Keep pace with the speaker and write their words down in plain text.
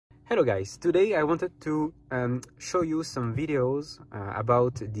Hello guys, today I wanted to show you some videos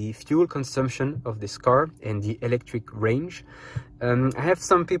about the fuel consumption of this car and the electric range. I have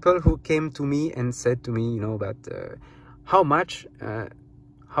some people who came to me and said to me, about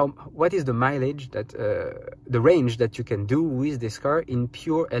what is the mileage that the range that you can do with this car in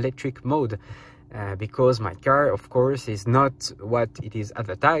pure electric mode. Because my car, of course, is not what it is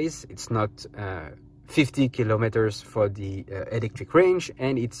advertised. It's not 50 kilometers for the electric range,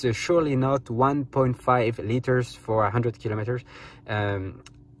 and it's surely not 1.5 liters for 100 kilometers in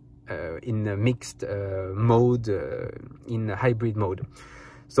a mixed mode, in a hybrid mode.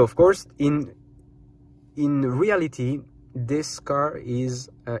 So of course, in reality, this car is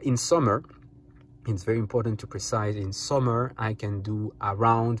in summer. It's very important to precise. In summer, I can do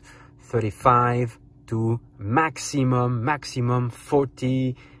around 35 to maximum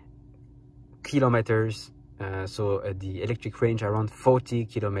 40 kilometers, so the electric range around 40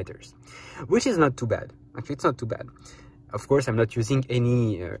 kilometers, which is not too bad. Actually, it's not too bad. Of course, I'm not using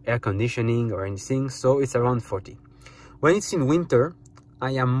any air conditioning or anything, so it's around 40. When it's in winter,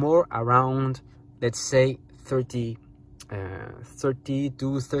 I am more around, let's say, 30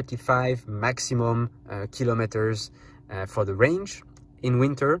 to 35 maximum kilometers for the range in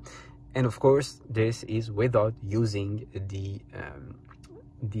winter. And of course, this is without using the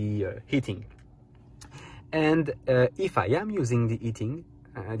heating. And if I am using the heating,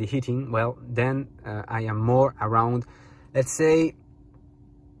 well, then I am more around, let's say,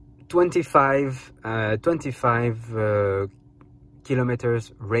 25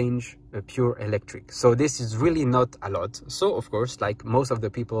 kilometers range pure electric. So this is really not a lot. So of course, like most of the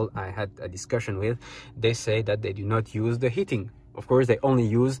people I had a discussion with, they say that they do not use the heating. Of course, they only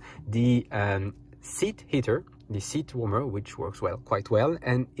use the seat heater, the seat warmer, which works quite well,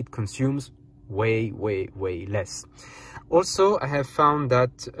 and it consumes way less. Also, I have found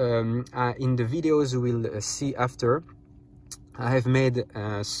that in the videos you will see after, I have made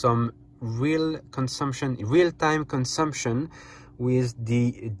some real-time consumption with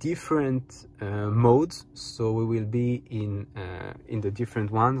the different modes. So we will be in the different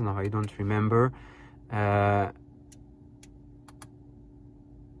ones. Now I don't remember.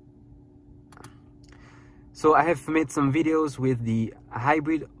 So I have made some videos with the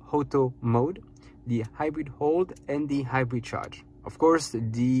hybrid auto mode, the hybrid hold, and the hybrid charge. Of course,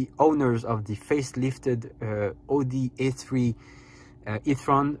 the owners of the facelifted Audi A3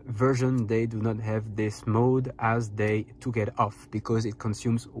 e-tron version, they do not have this mode, as they took it off because it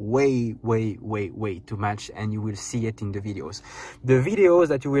consumes way too much, and you will see it in the videos. The videos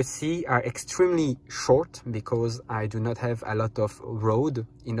that you will see are extremely short because I do not have a lot of road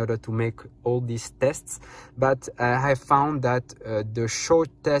in order to make all these tests, but I have found that the short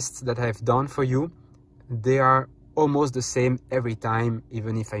tests that I've done for you, they are almost the same every time.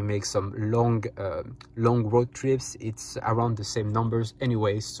 Even if I make some long road trips, it's around the same numbers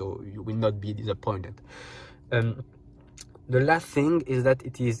anyway, so you will not be disappointed. The last thing is that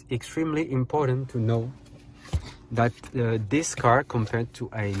it is extremely important to know that this car, compared to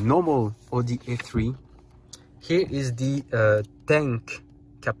a normal Audi A3, here is the tank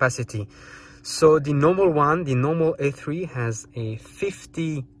capacity. So the normal A3 has a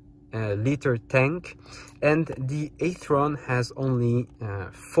 50 liter tank, and the e-tron has only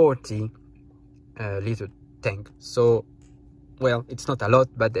 40 liter tank. So, well, it's not a lot,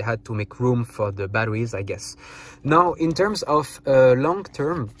 but they had to make room for the batteries, I guess. Now, in terms of long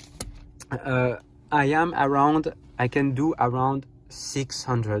term, I can do around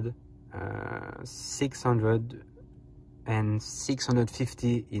 600 and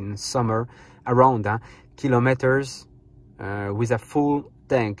 650 in summer, around kilometers with a full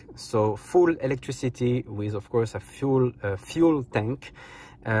tank. So full electricity with, of course, a fuel tank.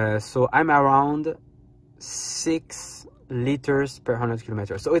 So I'm around 6 liters per 100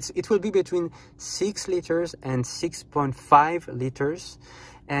 kilometers. So it will be between 6 liters and 6.5 liters,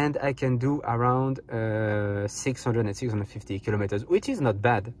 and I can do around 600 and 650 kilometers, which is not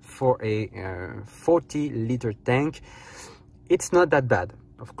bad for a 40 liter tank. It's not that bad.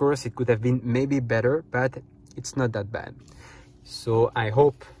 Of course, it could have been maybe better, but it's not that bad. So I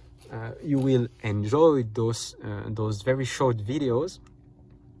hope you will enjoy those very short videos,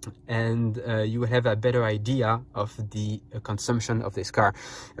 and you will have a better idea of the consumption of this car.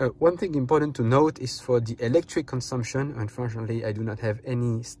 One thing important to note is for the electric consumption. Unfortunately, I do not have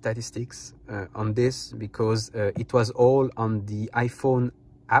any statistics on this because it was all on the iPhone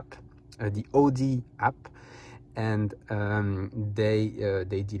app, the Audi app, and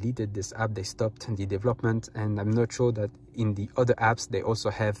they deleted this app. They stopped the development, and I'm not sure that in the other apps they also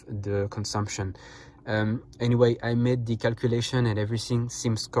have the consumption Anyway, I made the calculation and everything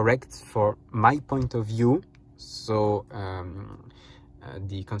seems correct for my point of view. So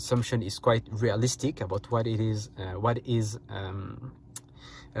the consumption is quite realistic about what is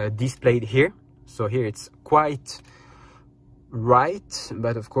displayed here. So here it's quite right,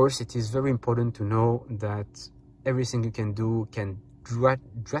 but of course it is very important to know that everything you can do can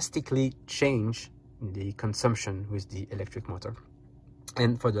drastically change the consumption with the electric motor.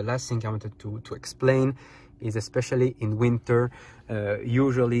 And for the last thing I wanted to explain is, especially in winter,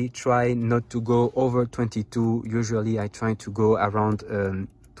 usually try not to go over 22. Usually I try to go around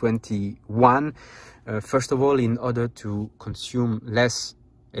 21. First of all, in order to consume less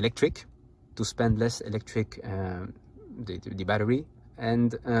electric, to spend less electric, the battery,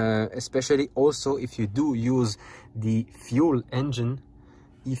 and especially also if you do use the fuel engine,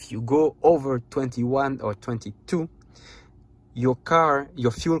 if you go over 21 or 22, your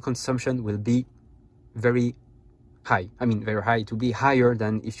fuel consumption will be very high. I mean, very high, to be higher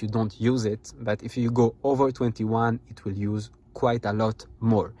than if you don't use it. But if you go over 21, it will use quite a lot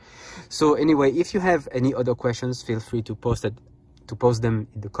more. So anyway, if you have any other questions, feel free to post them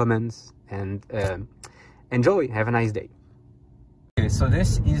in the comments, and enjoy. Have a nice day. Okay, so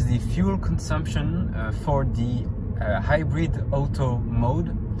this is the fuel consumption for the hybrid auto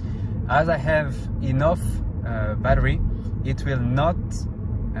mode. As I have enough battery, it will not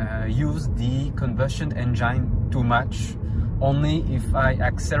use the combustion engine too much. Only if I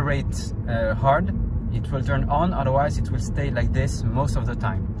accelerate hard, it will turn on, otherwise it will stay like this most of the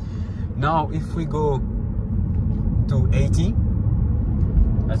time. Now if we go to 80,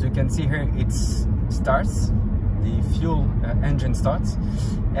 as you can see here, it starts, the fuel engine starts,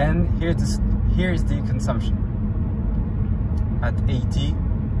 and here is the consumption at 80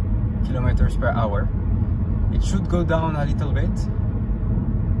 kilometers per hour. It should go down a little bit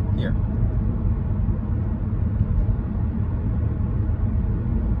here.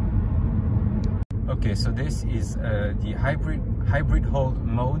 Okay, so this is the hybrid hold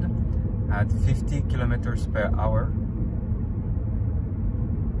mode at 50 kilometers per hour.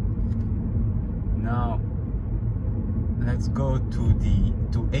 Now let's go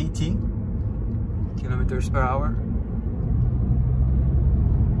to 80 kilometers per hour.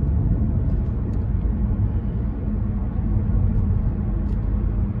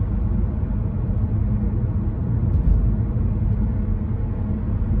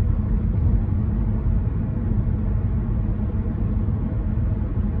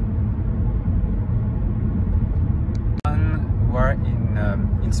 We're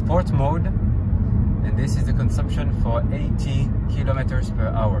in sport mode, and this is the consumption for 80 kilometers per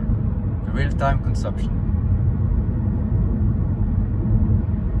hour, the real-time consumption.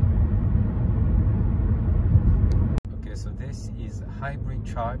 Okay, so this is hybrid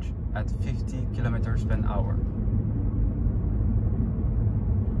charge at 50 kilometers per hour.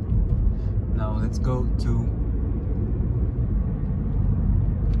 Now let's go to